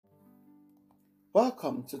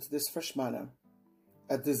Welcome to today's Fresh Manna,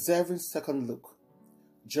 a deserving second look.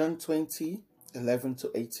 John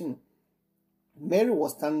 20:11-18. Mary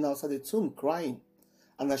was standing outside the tomb crying,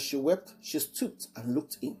 and as she wept, she stooped and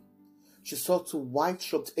looked in. She saw two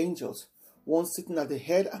white-robed angels, one sitting at the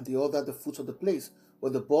head and the other at the foot of the place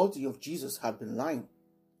where the body of Jesus had been lying.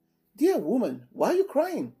 "Dear woman, why are you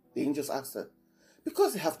crying?" the angels asked her.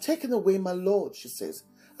 "Because they have taken away my Lord," she says,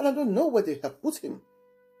 "and I don't know where they have put him."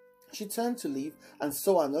 She turned to leave and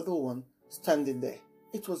saw another one standing there.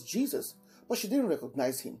 It was Jesus, but she didn't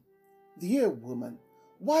recognize him. "Dear woman,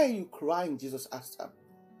 why are you crying?" Jesus asked her.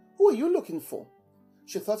 "Who are you looking for?"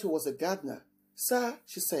 She thought he was a gardener. "Sir,"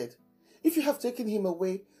 she said, "if you have taken him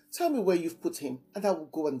away, tell me where you've put him, and I will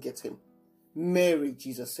go and get him." "Mary,"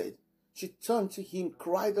 Jesus said. She turned to him,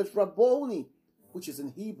 cried out, "Rabboni," which is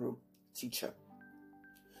in Hebrew, teacher.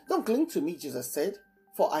 "Don't cling to me," Jesus said,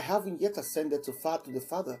 "for I haven't yet ascended to the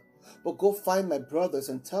Father. But go find my brothers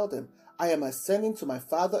and tell them, I am ascending to my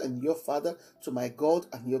Father and your Father, to my God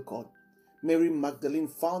and your God." Mary Magdalene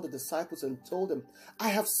found the disciples and told them, "I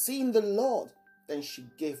have seen the Lord." Then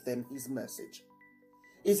she gave them his message.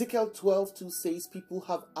 Ezekiel 12:2 says people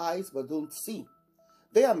have eyes but don't see.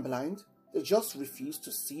 They are blind, they just refuse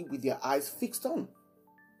to see with their eyes fixed on.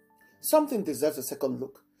 Something deserves a second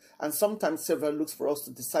look, and sometimes several looks for us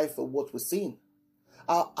to decipher what we're seeing.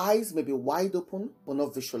 Our eyes may be wide open, but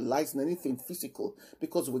not visualizing anything physical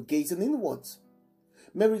because we're gazing inwards.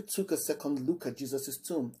 Mary took a second look at Jesus'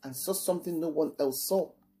 tomb and saw something no one else saw.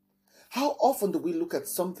 How often do we look at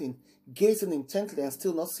something, gazing intently and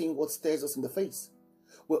still not seeing what stares us in the face?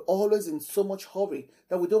 We're always in so much hurry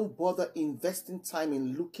that we don't bother investing time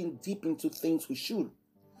in looking deep into things we should.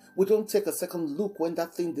 We don't take a second look when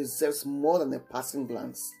that thing deserves more than a passing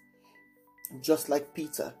glance. Just like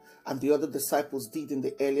Peter and the other disciples did in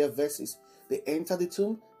the earlier verses, they entered the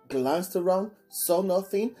tomb, glanced around, saw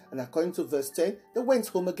nothing, and according to verse 10, they went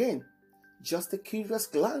home again. Just a curious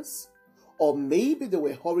glance? Or maybe they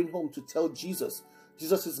were hurrying home to tell Jesus'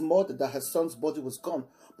 mother that her son's body was gone,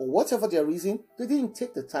 but whatever their reason, they didn't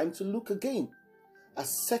take the time to look again. A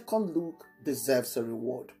second look deserves a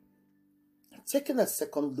reward. Taking a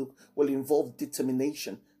second look will involve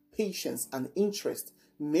determination, patience, and interest.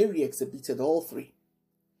 Mary exhibited all three.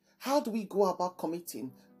 How do we go about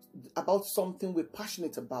committing about something we're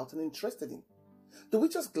passionate about and interested in? Do we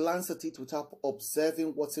just glance at it without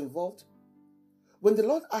observing what's involved? When the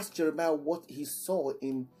Lord asked Jeremiah what he saw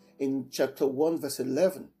in chapter 1 verse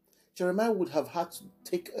 11, Jeremiah would have had to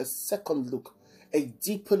take a second look, a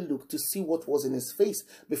deeper look to see what was in his face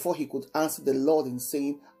before he could answer the Lord in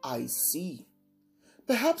saying, "I see."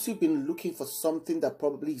 Perhaps you've been looking for something that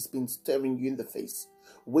probably has been staring you in the face,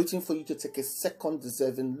 waiting for you to take a second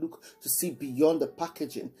deserving look to see beyond the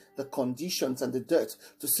packaging, the conditions and the dirt,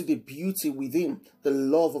 to see the beauty within, the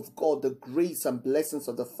love of God, the grace and blessings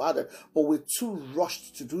of the Father, but we're too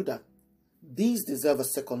rushed to do that. These deserve a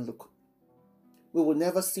second look. We will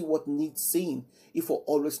never see what needs seeing if we're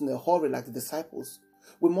always in a hurry like the disciples.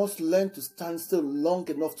 We must learn to stand still long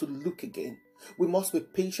enough to look again. We must be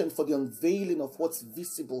patient for the unveiling of what's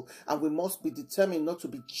visible, and we must be determined not to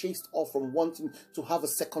be chased off from wanting to have a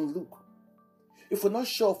second look. If we're not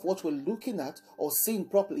sure of what we're looking at or seeing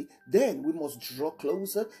properly, then we must draw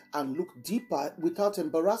closer and look deeper without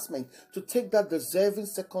embarrassment to take that deserving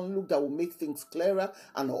second look that will make things clearer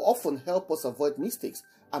and often help us avoid mistakes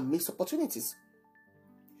and missed opportunities.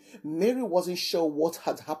 Mary wasn't sure what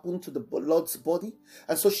had happened to the Lord's body,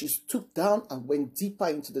 and so she stooped down and went deeper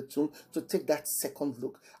into the tomb to take that second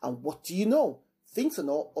look. And what do you know? Things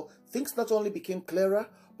not only became clearer,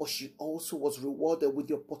 but she also was rewarded with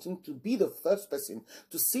the opportunity to be the first person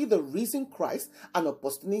to see the risen Christ, an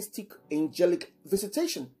opportunistic angelic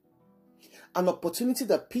visitation. An opportunity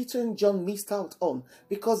that Peter and John missed out on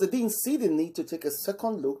because they didn't see the need to take a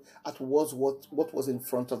second look at what was in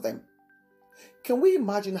front of them. Can we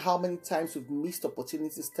imagine how many times we've missed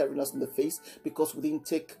opportunities staring us in the face because we didn't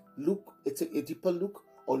take a deeper look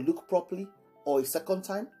or look properly or a second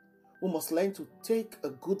time? We must learn to take a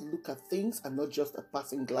good look at things and not just a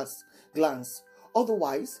passing glance.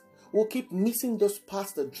 Otherwise, we'll keep missing those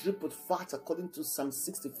parts that drip with fat according to Psalm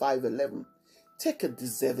 65:11. Take a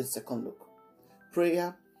deserving second look.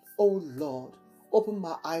 Prayer: "Oh Lord, open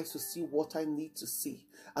my eyes to see what I need to see,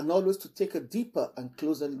 and always to take a deeper and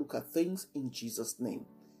closer look at things in Jesus' name.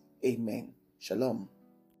 Amen. Shalom."